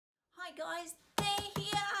Hi guys, they're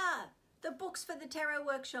here! The books for the tarot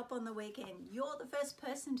workshop on the weekend. You're the first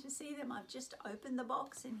person to see them. I've just opened the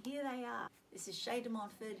box and here they are. This is Shé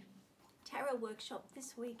D'Montford tarot workshop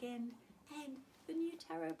this weekend and the new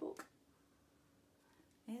tarot book.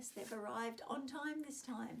 Yes, they've arrived on time this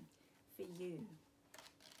time for you.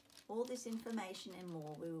 All this information and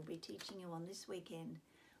more we will be teaching you on this weekend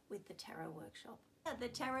with the tarot workshop. The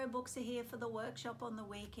tarot books are here for the workshop on the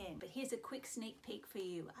weekend, but here's a quick sneak peek for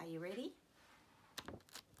you. Are you ready?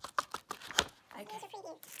 Okay.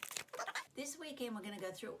 This weekend we're going to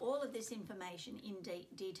go through all of this information in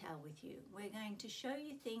detail with you. We're going to show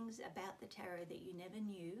you things about the tarot that you never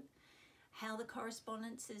knew, how the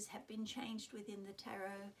correspondences have been changed within the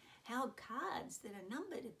tarot, how cards that are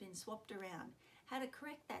numbered have been swapped around, how to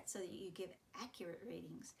correct that so that you give accurate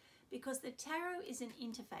readings. Because the tarot is an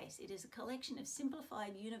interface. It is a collection of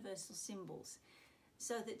simplified universal symbols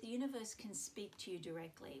so that the universe can speak to you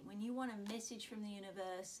directly. When you want a message from the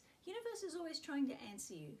universe is always trying to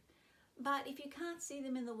answer you. But if you can't see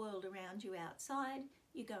them in the world around you outside,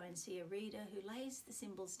 you go and see a reader who lays the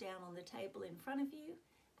symbols down on the table in front of you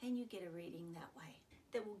and you get a reading that way.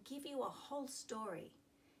 That will give you a whole story.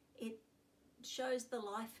 It shows the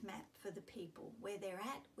life map for the people, where they're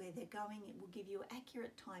at, where they're going. It will give you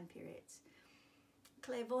accurate time periods.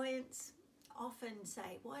 Clairvoyants often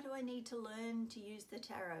say, why do I need to learn to use the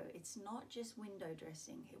tarot? It's not just window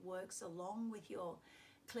dressing. It works along with your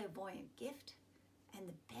clairvoyant gift. And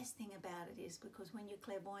the best thing about it is because when you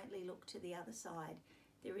clairvoyantly look to the other side,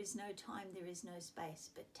 there is no time, there is no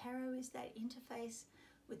space. But tarot is that interface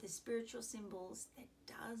with the spiritual symbols that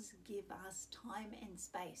does give us time and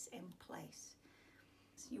space and place.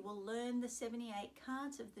 So you will learn the 78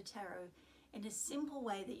 cards of the tarot in a simple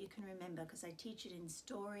way that you can remember, because I teach it in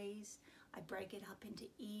stories. I break it up into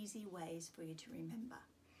easy ways for you to remember.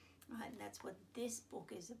 Right, and that's what this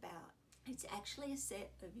book is about. It's actually a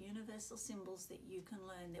set of universal symbols that you can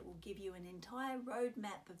learn that will give you an entire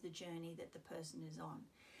roadmap of the journey that the person is on.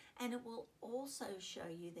 And it will also show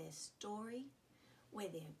you their story, where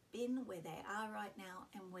they've been, where they are right now,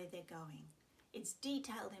 and where they're going. It's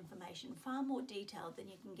detailed information, far more detailed than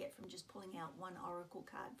you can get from just pulling out one oracle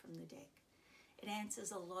card from the deck. It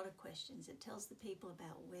answers a lot of questions. It tells the people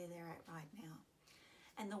about where they're at right now.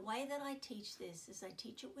 And the way that I teach this is I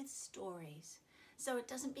teach it with stories. So it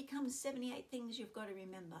doesn't become 78 things you've got to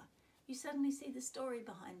remember. You suddenly see the story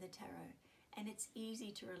behind the tarot, and it's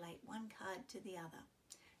easy to relate one card to the other,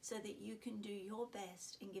 so that you can do your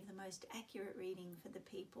best and give the most accurate reading for the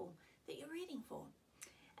people that you're reading for.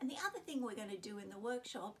 And the other thing we're going to do in the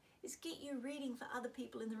workshop is get you reading for other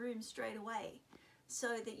people in the room straight away,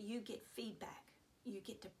 so that you get feedback, you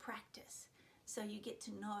get to practice, so you get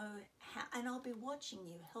to know how, and I'll be watching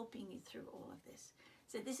you, helping you through all of this.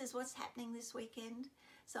 So this is what's happening this weekend.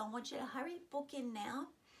 So I want you to hurry, book in now.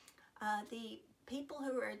 The people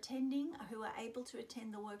who are attending, who are able to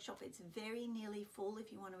attend the workshop, it's very nearly full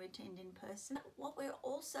if you want to attend in person. What we're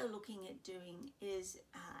also looking at doing is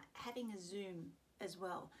having a Zoom as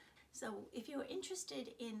well. So if you're interested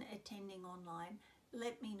in attending online,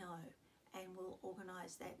 let me know and we'll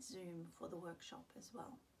organize that Zoom for the workshop as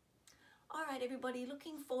well. All right, everybody,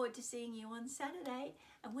 looking forward to seeing you on Saturday.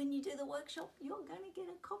 And when you do the workshop, you're going to get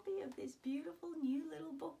a copy of this beautiful new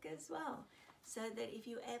little book as well, so that if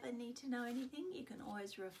you ever need to know anything, you can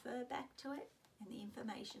always refer back to it, and the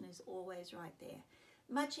information is always right there.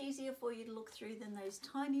 Much easier for you to look through than those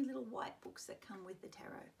tiny little white books that come with the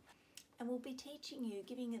tarot. And we'll be teaching you,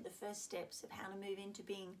 giving you the first steps of how to move into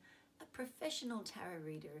being a professional tarot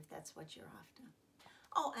reader, if that's what you're after.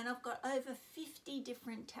 Oh, and I've got over 50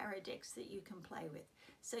 different tarot decks that you can play with.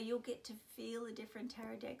 So you'll get to feel the different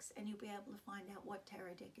tarot decks and you'll be able to find out what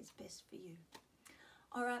tarot deck is best for you.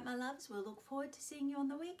 All right, my loves, we'll look forward to seeing you on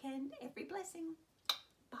the weekend. Every blessing.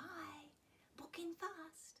 Bye. Book in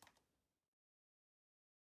fast.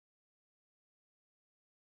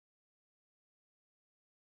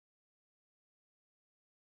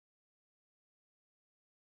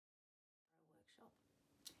 Workshop.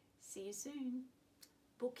 See you soon.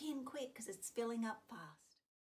 Book in quick because it's filling up fast.